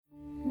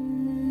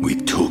We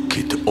took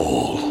it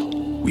all.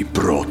 We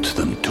brought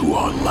them to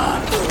our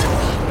land.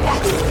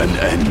 An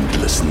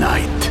endless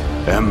night,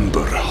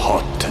 ember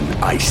hot and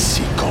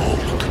icy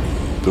cold.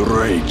 The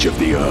rage of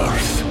the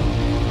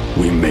earth.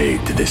 We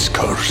made this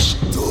curse.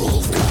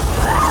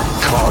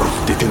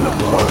 Carved it in the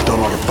blood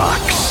on our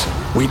backs.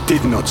 We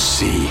did not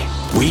see.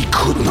 We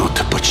could not,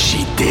 but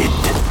she did.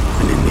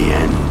 And in the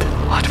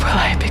end... What will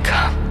I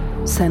become?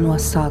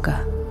 Senua's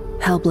Saga.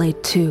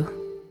 Hellblade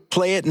 2.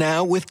 Play it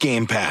now with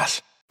Game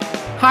Pass.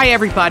 Hi,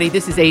 everybody.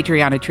 This is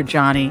Adriana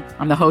Trajani.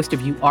 I'm the host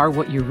of You Are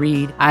What You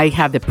Read. I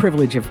have the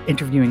privilege of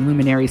interviewing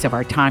luminaries of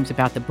our times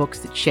about the books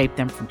that shaped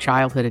them from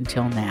childhood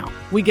until now.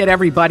 We get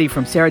everybody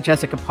from Sarah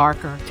Jessica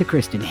Parker to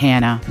Kristen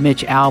Hanna,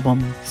 Mitch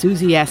Albom,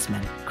 Susie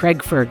Essman,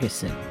 Craig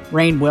Ferguson,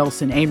 Rainn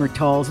Wilson, Amor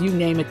Tolls, you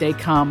name it, they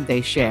come,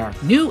 they share.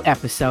 New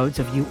episodes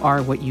of You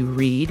Are What You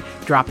Read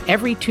drop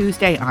every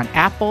Tuesday on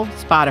Apple,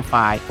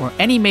 Spotify, or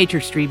any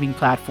major streaming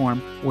platform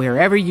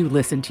wherever you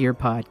listen to your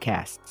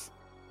podcasts.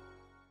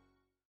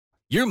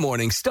 Your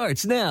morning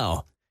starts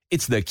now.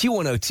 It's the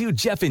Q102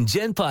 Jeff and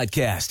Jen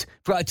podcast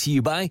brought to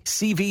you by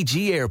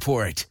CVG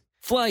Airport.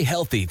 Fly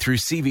healthy through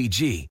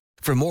CVG.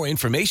 For more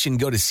information,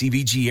 go to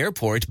CVG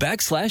Airport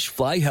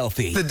 /fly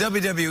healthy. The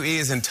WWE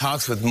is in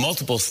talks with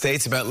multiple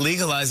states about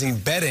legalizing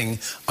betting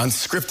on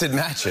scripted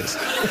matches.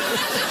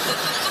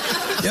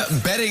 Yeah,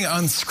 betting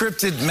on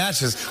scripted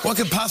matches. What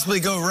could possibly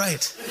go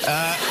right?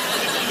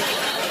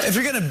 If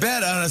you're going to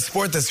bet on a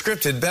sport that's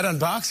scripted, bet on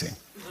boxing.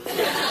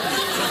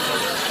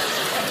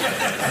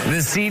 The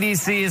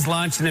CDC has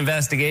launched an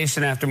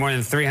investigation after more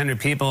than 300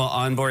 people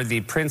on board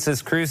the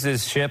Princess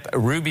Cruises ship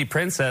Ruby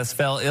Princess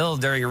fell ill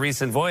during a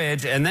recent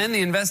voyage, and then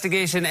the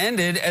investigation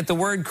ended at the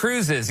word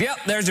cruises. Yep,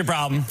 there's your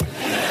problem.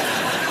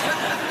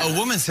 A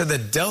woman said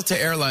that Delta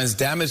Airlines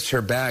damaged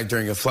her bag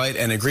during a flight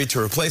and agreed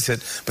to replace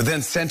it, but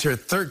then sent her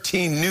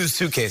 13 new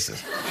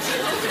suitcases.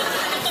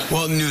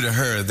 Well, new to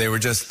her, they were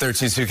just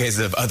 13 suitcases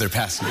of other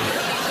passengers.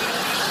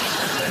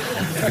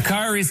 A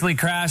car recently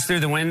crashed through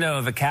the window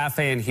of a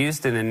cafe in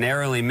Houston and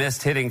narrowly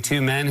missed hitting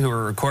two men who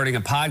were recording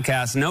a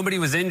podcast. Nobody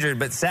was injured,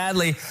 but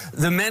sadly,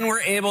 the men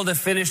were able to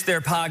finish their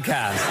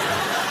podcast.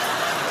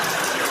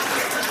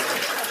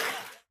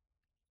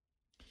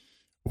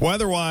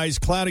 Weather-wise,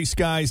 cloudy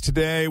skies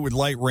today with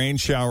light rain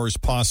showers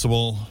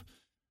possible.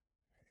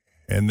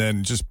 And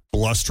then just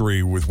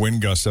blustery with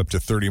wind gusts up to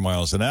 30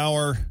 miles an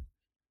hour.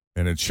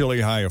 And a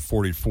chilly high of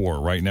 44.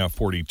 Right now,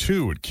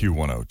 42 at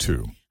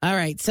Q102. All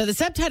right, so the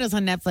subtitles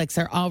on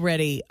Netflix are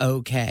already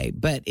okay,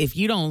 but if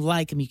you don't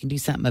like them, you can do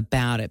something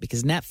about it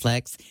because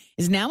Netflix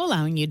is now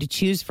allowing you to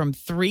choose from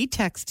 3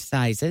 text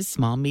sizes,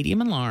 small, medium,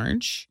 and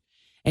large,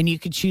 and you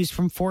could choose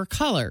from 4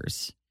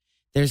 colors.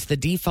 There's the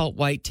default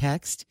white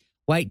text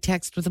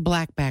with a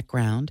black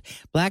background,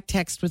 black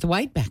text with a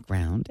white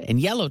background, and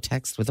yellow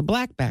text with a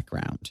black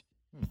background.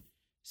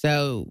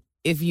 So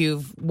if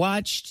you've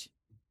watched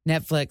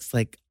Netflix,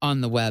 like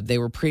on the web, they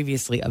were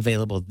previously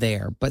available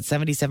there, but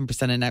 77% of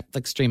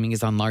Netflix streaming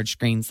is on large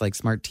screens like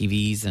smart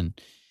TVs and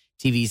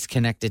TVs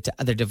connected to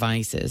other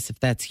devices. If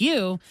that's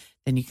you,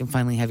 then you can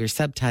finally have your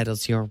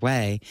subtitles your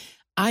way.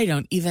 I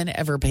don't even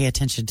ever pay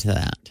attention to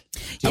that.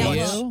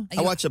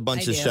 I watch a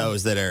bunch of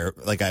shows that are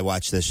like, I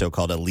watch this show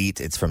called Elite.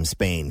 It's from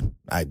Spain.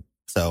 I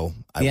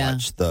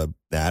watch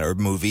that or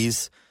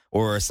movies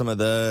or some of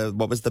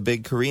what was the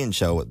big Korean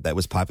show that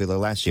was popular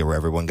last year where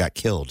everyone got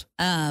killed?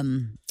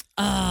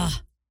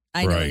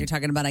 I know what you're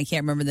talking about. I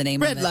can't remember the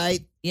name of it. Red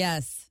light.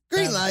 Yes.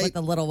 Green light. With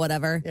the little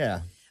whatever.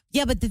 Yeah.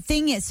 Yeah, but the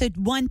thing is, so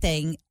one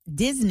thing,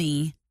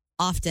 Disney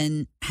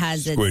often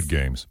has Squid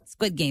Games.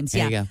 Squid Games,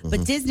 There yeah. you go.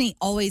 But Disney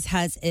always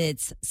has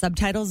its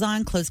subtitles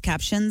on, closed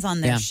captions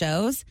on their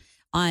shows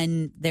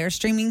on their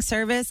streaming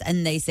service.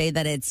 And they say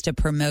that it's to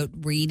promote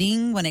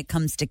reading when it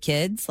comes to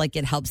kids. Like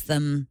it helps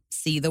them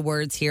see the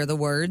words, hear the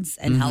words,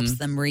 and helps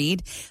them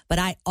read. But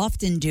I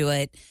often do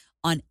it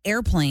on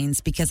airplanes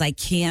because I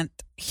can't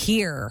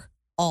hear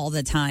all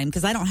the time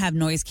because I don't have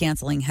noise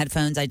canceling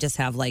headphones. I just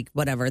have like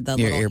whatever the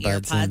Your little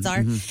earbuds AirPods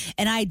are.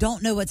 And I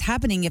don't know what's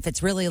happening if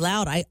it's really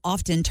loud. I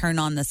often turn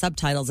on the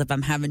subtitles if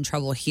I'm having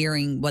trouble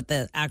hearing what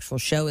the actual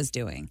show is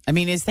doing. I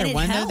mean, is there And it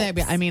one though helps.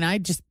 that, I mean, I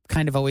just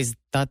kind of always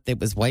thought it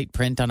was white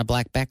print on a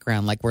black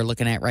background like we're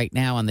looking at right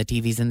now on the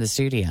TVs in the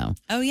studio.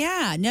 Oh,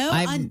 yeah. No,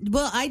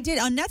 I did.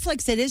 On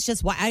Netflix, it is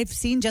just, I've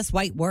seen just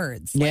white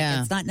words. Like,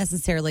 Yeah. It's not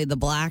necessarily the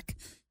black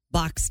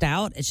boxed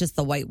out. It's just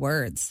the white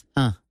words.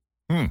 Huh.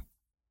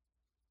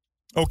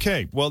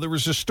 Okay, well, there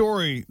was a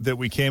story that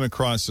we came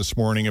across this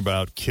morning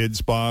about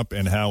Kids Bop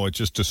and how it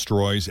just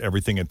destroys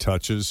everything it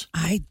touches.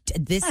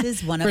 This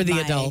is one For of the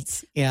my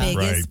adults, yeah.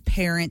 biggest Right.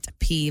 parent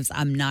peeves.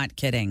 I'm not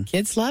kidding.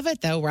 Kids love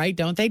it though, right?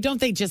 Don't they? Don't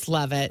they just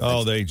love it?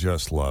 Oh, they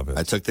just love it.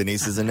 I took the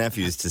nieces and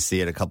nephews to see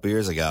it a couple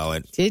years ago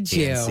at Did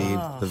you?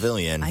 PNC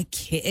Pavilion. I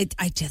can't.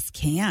 I just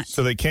can't.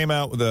 So they came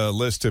out with a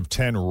list of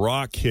 10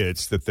 rock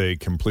hits that they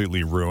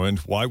completely ruined.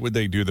 Why would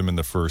they do them in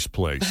the first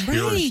place?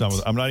 Here are some of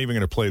them. I'm not even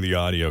going to play the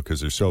audio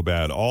because they're so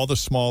bad. All the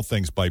Small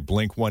Things by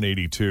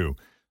Blink-182.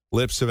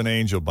 Lips of an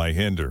Angel by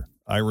Hinder.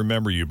 I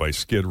Remember You by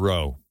Skid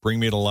Row. Bring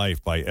Me to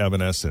Life by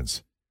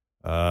Evanescence.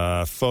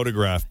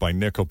 Photograph by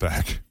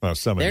Nickelback. Well,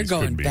 some of They're these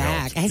going couldn't be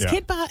back. helped. Has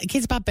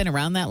Kids Bop been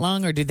around that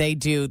long, or do they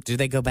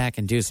go back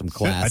and do some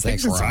classic I think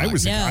since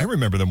rock? I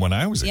remember them when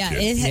I was a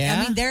kid.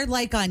 I mean, they're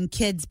like on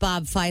Kids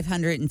Bob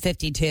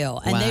 552,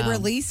 and they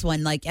release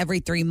one like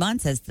every 3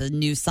 months as the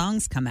new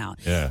songs come out.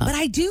 Yeah. But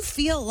I do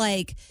feel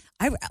like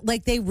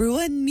they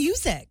ruin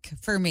music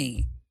for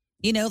me.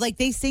 You know, like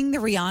they sing the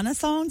Rihanna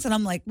songs, and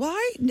I'm like,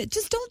 why?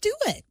 Just don't do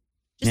it.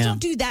 Just don't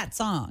do that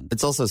song.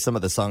 It's also some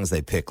of the songs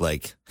they pick,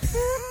 like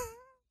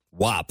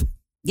WAP.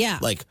 Yeah.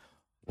 Like,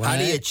 how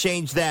do you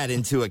change that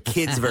into a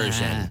kid's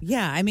version?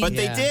 Yeah, I mean. But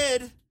they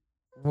did.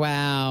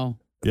 Wow.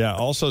 Yeah,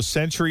 also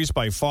Centuries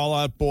by Fall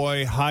Out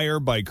Boy, Higher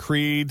by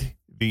Creed,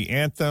 The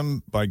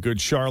Anthem by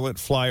Good Charlotte,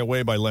 Fly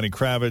Away by Lenny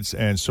Kravitz,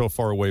 and So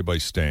Far Away by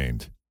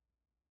Stained.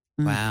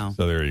 Wow.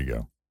 So there you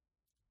go.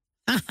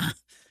 You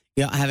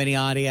don't have any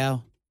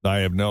audio?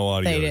 I have no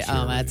audio.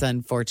 Oh, that's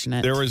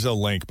unfortunate. There is a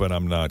link, but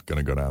I'm not going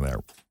to go down there.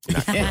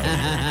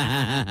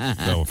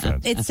 No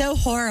offense. It's so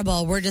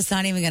horrible. We're just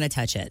not even going to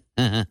touch it.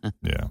 Yeah.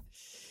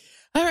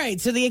 All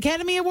right. So the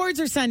Academy Awards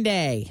are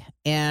Sunday.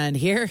 And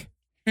here's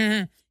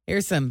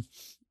some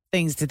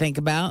things to think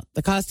about.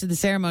 The cost of the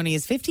ceremony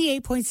is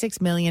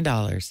 $58.6 million.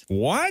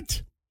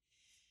 What?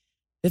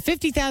 The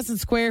 50,000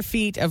 square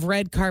feet of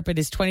red carpet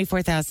is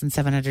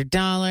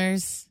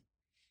 $24,700.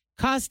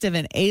 Cost of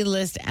an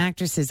A-list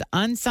actress's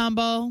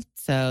ensemble,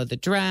 so the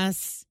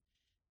dress,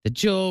 the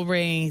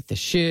jewelry, the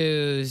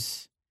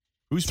shoes.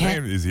 Who's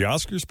paying? Is the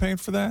Oscars paying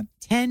for that?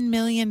 $10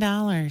 million.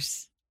 I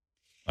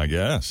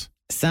guess.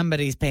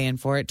 Somebody's paying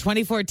for it.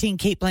 2014,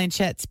 Cate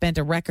Blanchett spent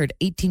a record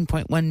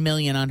 $18.1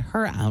 million on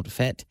her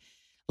outfit.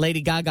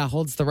 Lady Gaga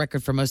holds the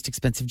record for most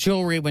expensive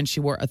jewelry when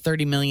she wore a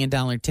 $30 million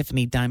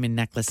Tiffany diamond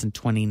necklace in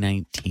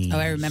 2019. Oh,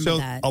 I remember so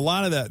that. A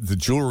lot of that, the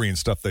jewelry and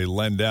stuff they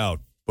lend out,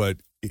 but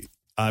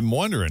I'm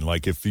wondering,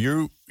 like, if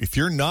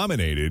you're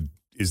nominated,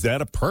 is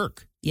that a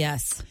perk?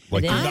 Yes.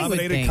 Like, you're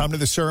nominated, come to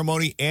the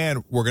ceremony,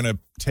 and we're going to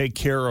take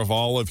care of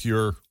all of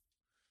your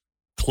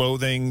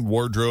clothing,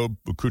 wardrobe,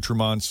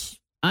 accoutrements.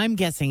 I'm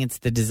guessing it's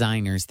the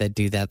designers that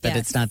do that, Yes.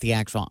 it's not the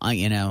actual,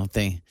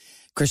 the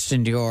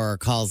Christian Dior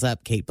calls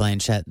up Cate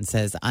Blanchett and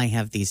says, I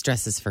have these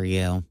dresses for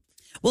you.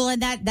 Well,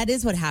 and that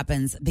is what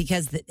happens,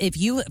 because if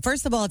you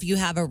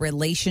have a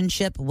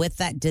relationship with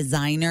that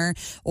designer,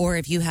 or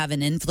if you have an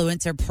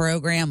influencer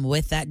program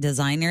with that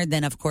designer,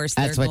 then of course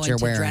they're going to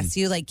dress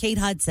you. Like Kate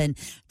Hudson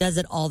does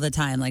it all the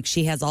time. Like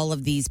she has all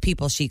of these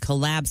people she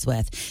collabs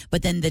with.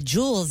 But then the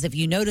jewels, if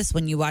you notice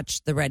when you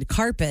watch the red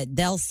carpet,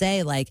 they'll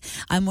say like,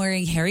 I'm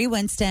wearing Harry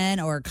Winston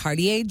or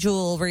Cartier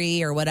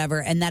jewelry or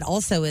whatever. And that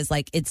also is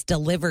like, it's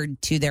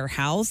delivered to their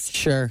house.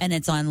 Sure. And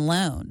it's on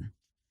loan.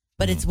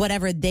 But it's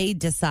whatever they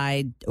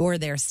decide, or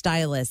their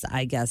stylist,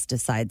 I guess,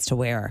 decides to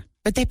wear.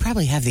 But they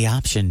probably have the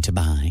option to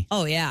buy.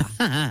 Oh, yeah.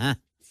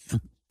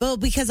 Well,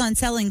 because on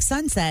Selling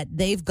Sunset,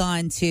 they've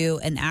gone to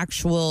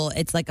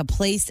it's like a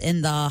place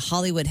in the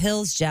Hollywood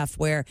Hills, Jeff,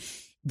 where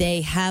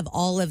they have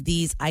all of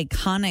these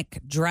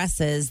iconic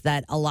dresses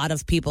that a lot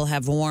of people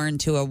have worn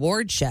to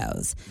award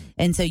shows.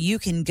 And so you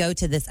can go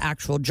to this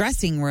actual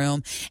dressing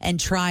room and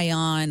try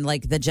on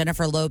like the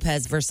Jennifer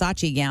Lopez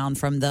Versace gown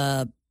from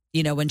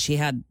when she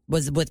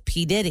was with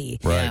P. Diddy.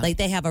 Right. Like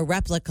they have a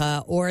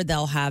replica, or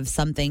they'll have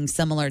something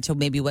similar to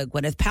maybe what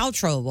Gwyneth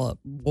Paltrow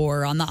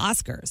wore on the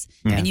Oscars.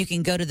 Yeah. And you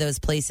can go to those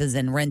places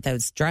and rent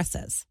those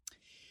dresses.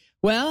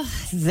 Well,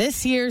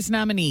 this year's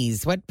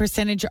nominees, what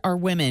percentage are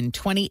women?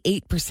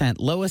 28%,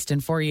 lowest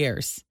in 4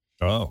 years.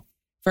 Oh.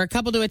 For a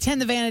couple to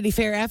attend the Vanity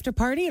Fair after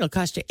party, it'll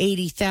cost you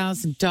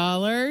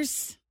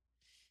 $80,000.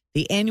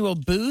 The annual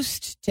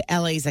boost to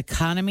LA's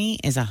economy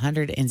is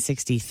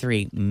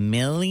 $163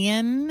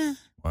 million.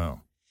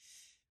 Wow.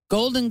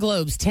 Golden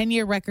Globes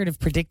 10-year record of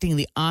predicting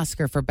the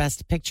Oscar for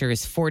Best Picture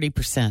is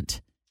 40%.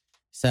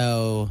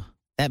 So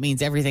that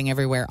means Everything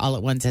Everywhere All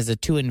at Once has a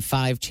 2 in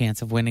 5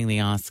 chance of winning the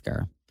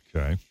Oscar.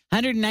 Okay.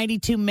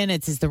 192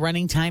 minutes is the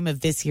running time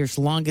of this year's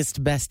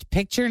longest Best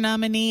Picture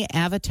nominee,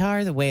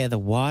 Avatar: The Way of the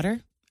Water.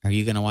 Are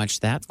you going to watch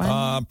that one?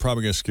 I'm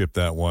probably going to skip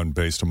that one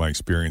based on my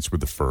experience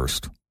with the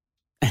first.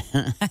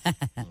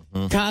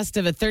 Cost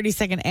of a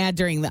 30-second ad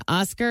during the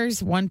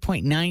Oscars,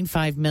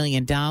 $1.95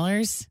 million.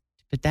 To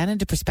put that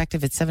into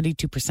perspective, it's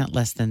 72%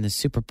 less than the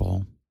Super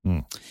Bowl.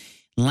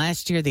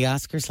 Last year, the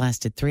Oscars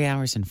lasted 3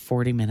 hours and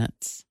 40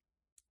 minutes.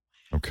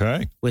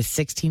 Okay. With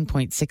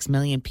 16.6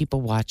 million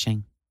people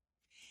watching.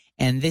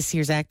 And this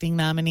year's acting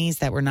nominees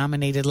that were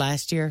nominated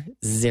last year,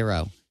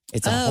 0.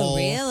 It's a whole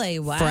really?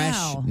 Wow.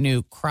 fresh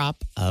new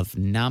crop of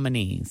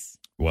nominees.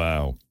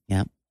 Wow.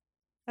 Yep.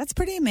 That's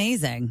pretty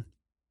amazing.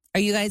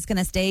 Are you guys going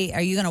to stay?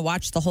 Are you going to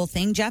watch the whole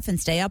thing, Jeff, and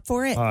stay up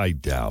for it? I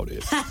doubt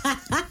it.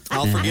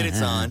 I'll forget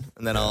it's on,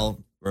 and then I'll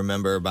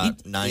remember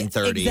about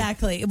 9:30.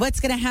 Exactly. What's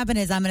going to happen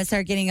is I'm going to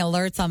start getting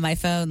alerts on my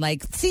phone,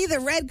 like, see the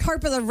red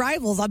carpet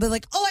arrivals. I'll be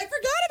like, oh, I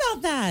forgot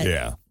about that.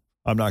 Yeah.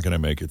 I'm not going to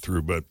make it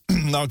through, but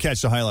I'll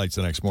catch the highlights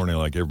the next morning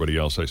like everybody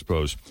else, I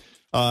suppose.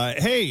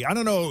 Hey, I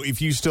don't know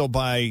if you still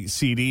buy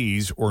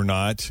CDs or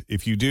not.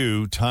 If you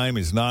do, time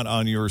is not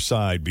on your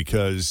side,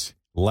 because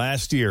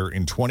last year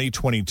in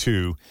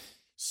 2022,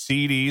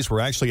 CDs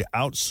were actually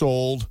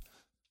outsold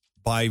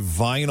by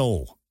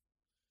vinyl.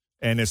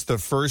 And it's the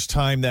first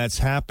time that's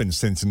happened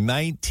since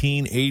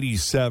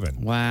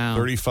 1987. Wow.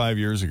 35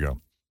 years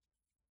ago.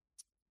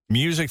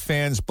 Music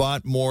fans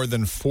bought more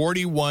than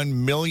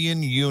 41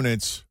 million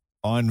units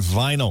on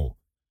vinyl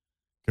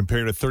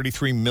compared to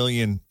 33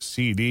 million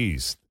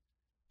CDs.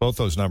 Both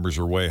those numbers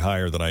are way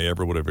higher than I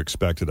ever would have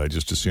expected. I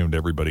just assumed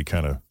everybody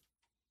kind of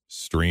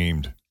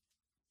streamed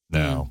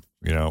now,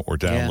 or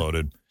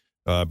downloaded.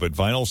 Yeah. But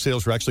vinyl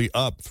sales were actually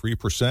up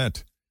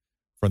 3%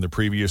 from the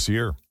previous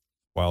year,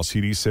 while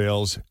CD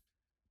sales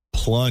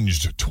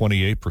plunged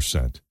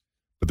 28%.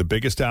 But the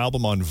biggest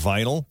album on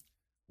vinyl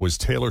was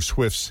Taylor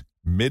Swift's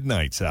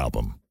Midnight's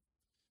album.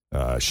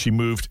 She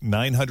moved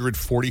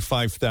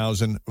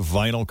 945,000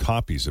 vinyl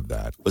copies of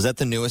that. Was that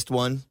the newest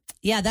one?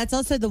 Yeah, that's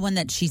also the one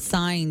that she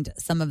signed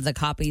some of the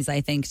copies,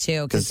 I think,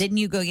 too. Because didn't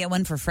you go get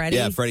one for Freddie?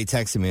 Yeah, Freddie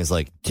texted me. He was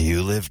like, do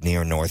you live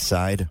near North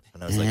Side?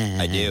 And I was like,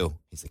 I do.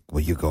 He's like,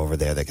 well, you go over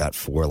there. They got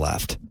 4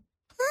 left.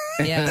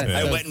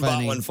 Yeah. I went and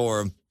bought one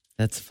for him.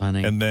 That's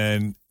funny. And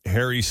then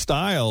Harry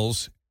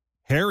Styles,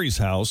 Harry's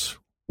house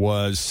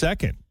was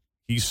second.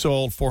 He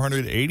sold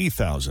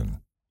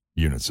 480,000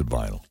 units of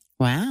vinyl.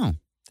 Wow.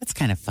 That's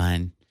kind of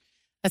fun.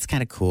 That's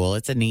kind of cool.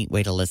 It's a neat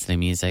way to listen to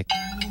music.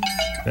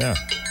 Yeah.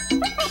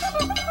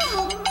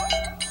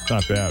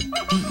 Not bad.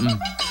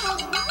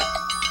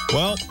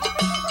 Well,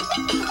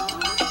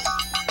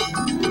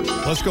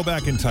 let's go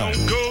back in time.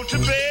 Don't go to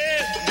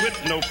bed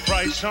with no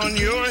price on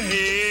your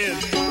head.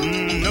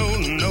 No.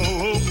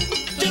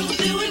 Don't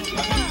do it.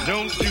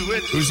 Don't do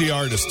it. Who's the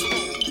artist?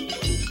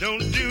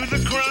 Don't do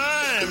the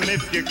crime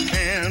if you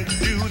can't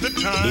do the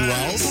time. Lou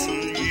Rawls?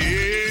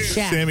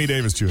 Yeah. Sammy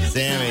Davis Jr.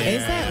 Sammy.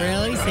 Is that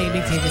really Sammy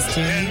Davis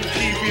Jr.? And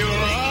keep your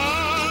eye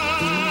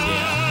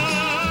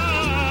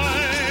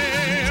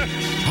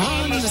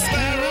on the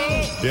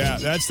sparrow. Yeah,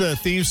 that's the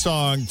theme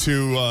song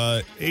to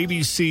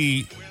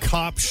ABC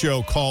cop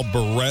show called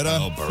Beretta.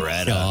 Oh,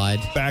 Beretta. God.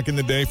 Back in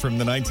the day from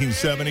the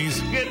 1970s.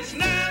 It's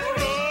narrow.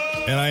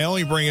 And I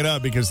only bring it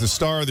up because the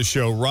star of the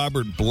show,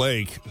 Robert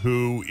Blake,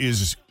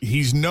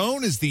 he's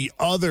known as the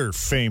other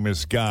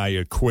famous guy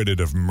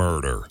acquitted of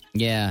murder.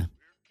 Yeah.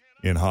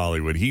 In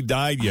Hollywood. He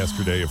died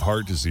yesterday of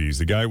heart disease.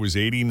 The guy was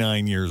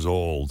 89 years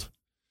old.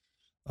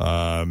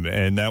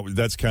 And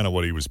that's kind of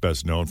what he was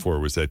best known for,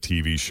 was that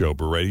TV show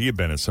Beretta. He had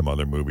been in some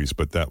other movies,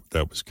 but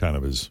that was kind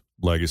of his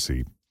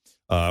legacy,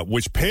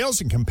 which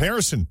pales in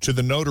comparison to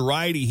the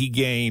notoriety he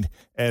gained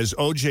as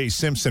O.J.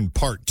 Simpson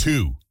Part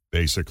 2,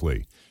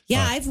 basically.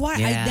 Yeah, I've watched.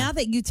 Now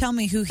that you tell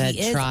me who he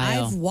is,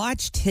 trial. I've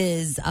watched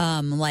his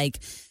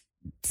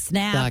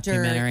Snapped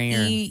documentary.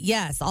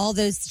 Yes, all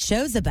those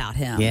shows about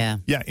him. Yeah.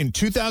 Yeah, in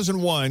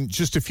 2001,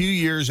 just a few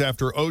years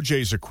after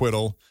O.J.'s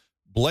acquittal,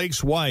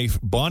 Blake's wife,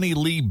 Bonnie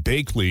Lee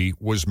Bakley,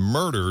 was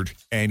murdered,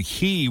 and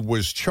he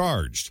was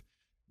charged.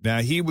 Now,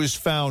 he was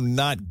found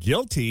not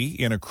guilty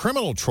in a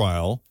criminal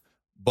trial,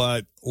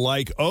 but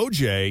like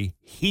O.J.,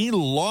 he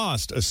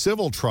lost a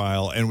civil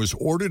trial and was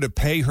ordered to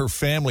pay her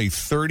family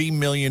 $30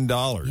 million.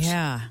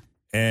 Yeah.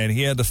 And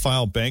he had to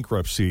file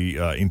bankruptcy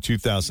in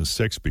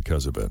 2006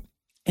 because of it.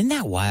 Isn't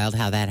that wild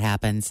how that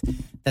happens?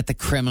 That the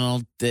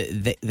criminal,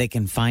 they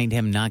can find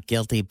him not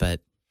guilty, but...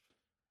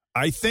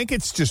 I think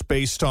it's just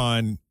based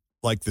on,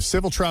 like, the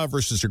civil trial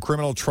versus a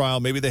criminal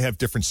trial. Maybe they have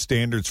different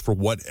standards for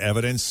what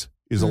evidence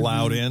is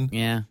allowed in.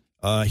 Yeah.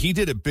 He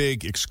did a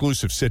big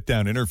exclusive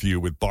sit-down interview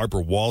with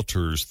Barbara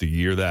Walters the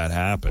year that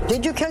happened.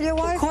 Did you kill your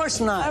wife? Of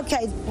course not.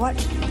 Okay, what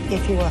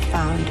if you were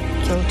found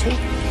guilty?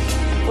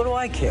 What do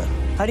I care?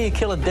 How do you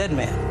kill a dead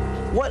man?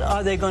 What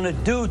are they going to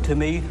do to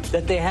me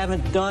that they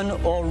haven't done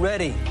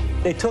already?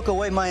 They took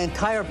away my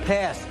entire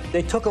past.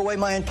 They took away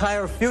my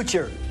entire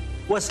future.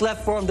 What's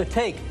left for them to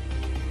take?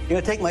 You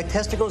going to take my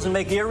testicles and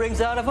make earrings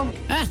out of them?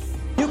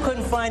 You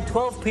couldn't find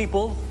 12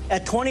 people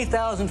at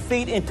 20,000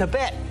 feet in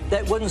Tibet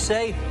that wouldn't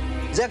say,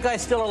 is that guy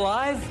still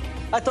alive?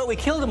 I thought we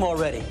killed him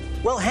already.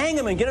 Well, hang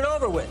him and get it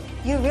over with.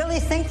 You really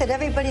think that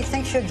everybody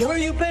thinks you're guilty? Where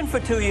you been for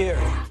 2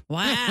 years?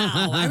 Wow.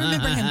 I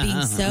remember him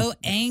being so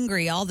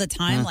angry all the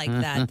time like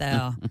that,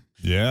 though.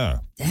 Yeah.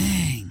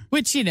 Dang.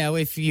 Which,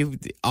 if you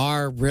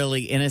are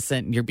really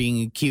innocent and you're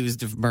being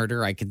accused of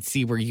murder, I can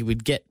see where you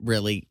would get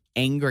really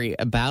angry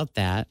about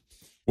that.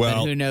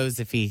 Well, but who knows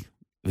if he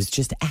was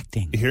just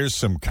acting. Here's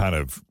some kind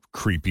of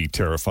creepy,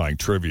 terrifying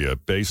trivia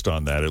based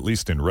on that, at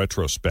least in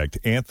retrospect.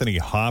 Anthony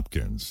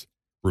Hopkins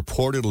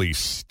reportedly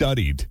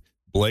studied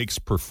Blake's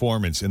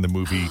performance in the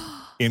movie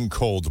In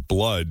Cold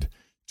Blood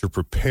to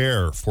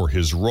prepare for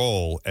his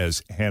role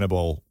as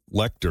Hannibal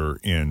Lecter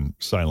in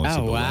Silence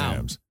of the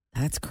Lambs.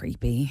 That's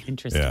creepy.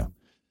 Interesting.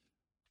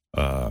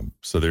 Yeah.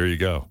 So there you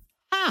go.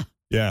 Ah.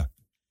 Yeah.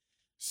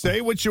 Say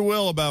what you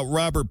will about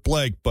Robert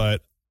Blake,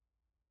 but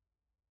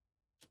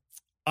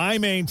I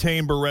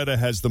maintain Beretta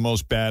has the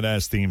most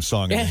badass theme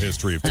song in the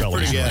history of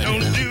television.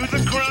 Don't do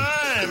the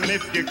crime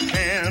if you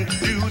can't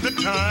do the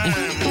time.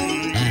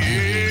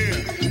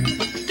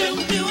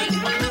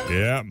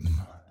 Yeah. Yeah.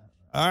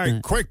 All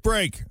right, quick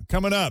break.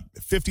 Coming up,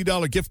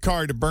 $50 gift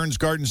card to Burns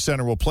Garden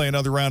Center. We'll play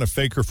another round of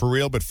Faker for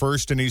Real, but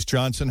first, Denise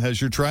Johnson has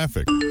your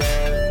traffic.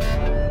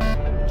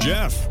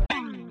 Jeff.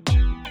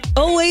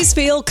 Always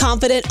feel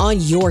confident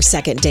on your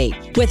second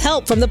date. With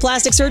help from the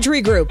Plastic Surgery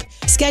Group.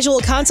 Schedule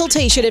a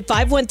consultation at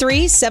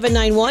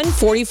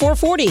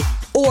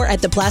 513-791-4440 or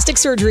at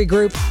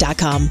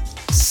theplasticsurgerygroup.com.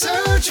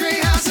 Surgery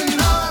has an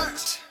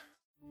art.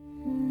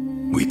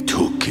 We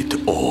took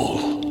it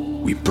all.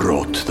 We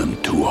brought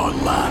them to our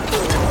land.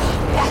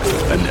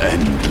 An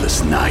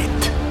endless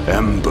night,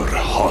 ember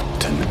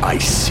hot and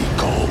icy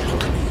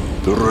cold.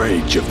 The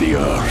rage of the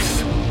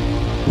earth.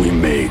 We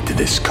made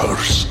this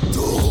curse.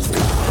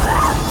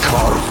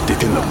 Carved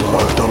it in the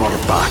blood on our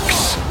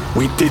backs.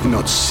 We did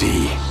not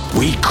see.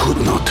 We could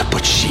not,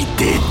 but she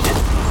did.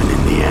 And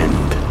in the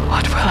end,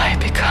 What will I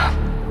become?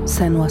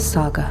 Senua's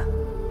Saga.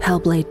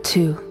 Hellblade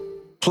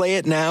 2. Play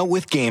it now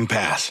with Game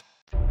Pass.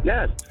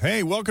 Yes.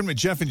 Hey, welcome to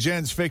Jeff and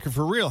Jen's Faker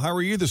for Real. How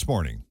are you this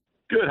morning?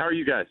 Good. How are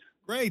you guys?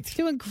 Great.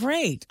 Doing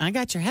great. I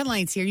got your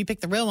headlines here. You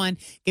picked the real one,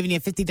 giving you a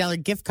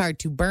 $50 gift card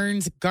to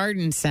Burns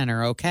Garden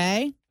Center,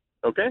 okay?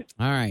 Okay.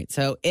 All right.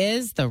 So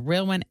is the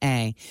real one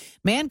A?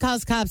 Man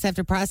calls cops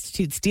after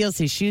prostitute steals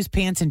his shoes,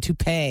 pants, and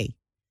toupee.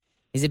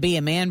 Is it B?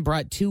 A man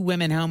brought two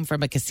women home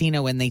from a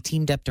casino when they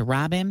teamed up to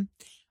rob him?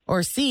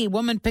 Or C?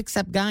 Woman picks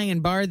up guy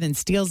in bar, then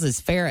steals his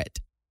ferret.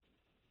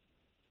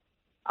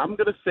 I'm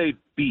going to say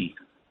B.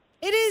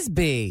 It is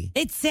B.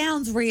 It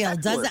sounds real,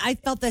 doesn't it? I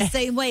felt the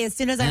same way as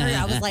soon as I heard it.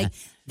 I was like,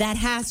 that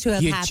has to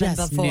have happened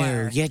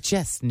before. You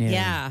just knew.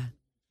 Yeah.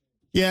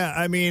 Yeah,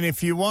 I mean,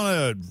 if you want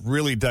to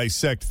really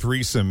dissect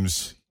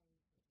threesomes,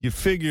 you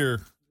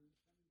figure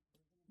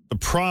the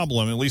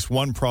problem, at least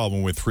one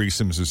problem with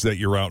threesomes, is that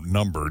you're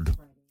outnumbered.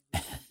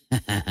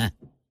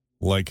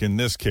 Like in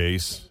this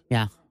case.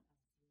 Yeah.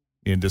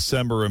 In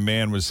December, a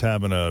man was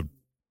having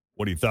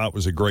what he thought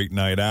was a great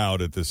night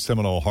out at the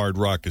Seminole Hard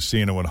Rock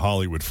Casino in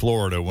Hollywood,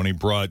 Florida, when he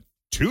brought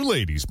two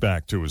ladies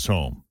back to his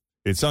home.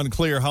 It's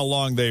unclear how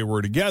long they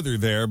were together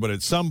there, but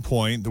at some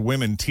point, the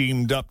women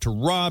teamed up to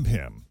rob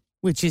him.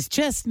 Which is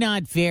just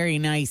not very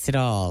nice at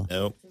all.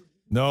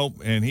 Nope,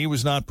 and he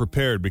was not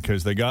prepared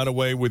because they got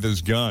away with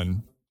his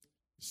gun,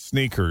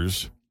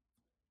 sneakers,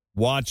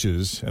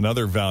 watches, and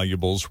other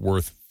valuables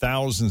worth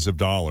thousands of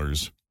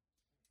dollars.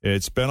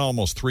 It's been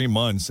almost 3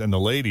 months, and the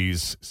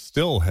ladies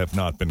still have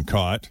not been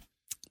caught.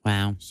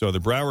 Wow. So the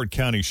Broward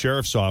County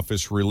Sheriff's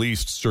Office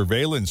released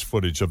surveillance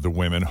footage of the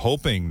women,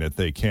 hoping that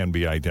they can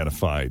be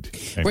identified.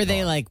 Were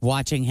they like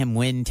watching him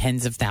win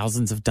tens of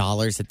thousands of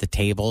dollars at the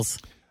tables?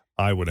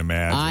 I would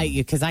imagine.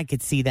 Because I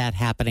could see that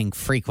happening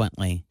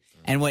frequently.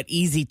 And what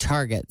easy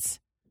targets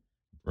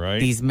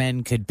these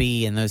men could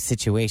be in those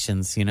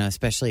situations,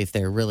 especially if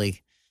they're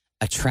really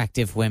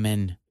attractive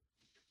women.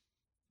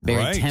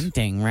 Very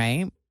tempting,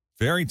 right?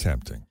 Very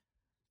tempting.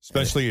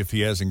 Especially if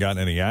he hasn't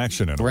gotten any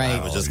action in a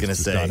while. I was just going to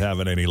say. Not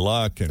having any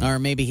luck. Or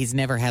maybe he's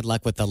never had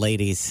luck with the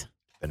ladies.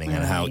 Depending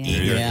on how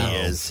eager he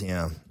is.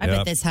 Yeah. I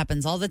bet this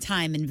happens all the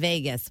time in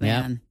Vegas,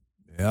 man.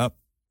 Yep.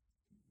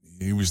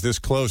 He was this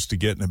close to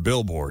getting a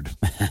billboard.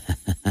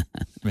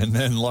 And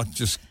then luck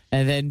just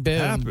and then boom.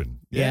 happened.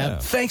 Yeah.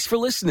 Thanks for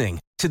listening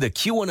to the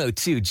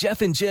Q102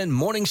 Jeff and Jen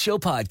Morning Show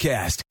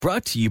podcast,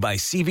 brought to you by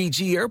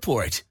CVG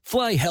Airport.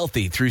 Fly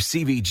healthy through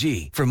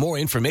CVG. For more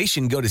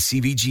information, go to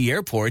CVG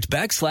Airport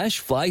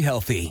 /fly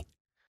healthy.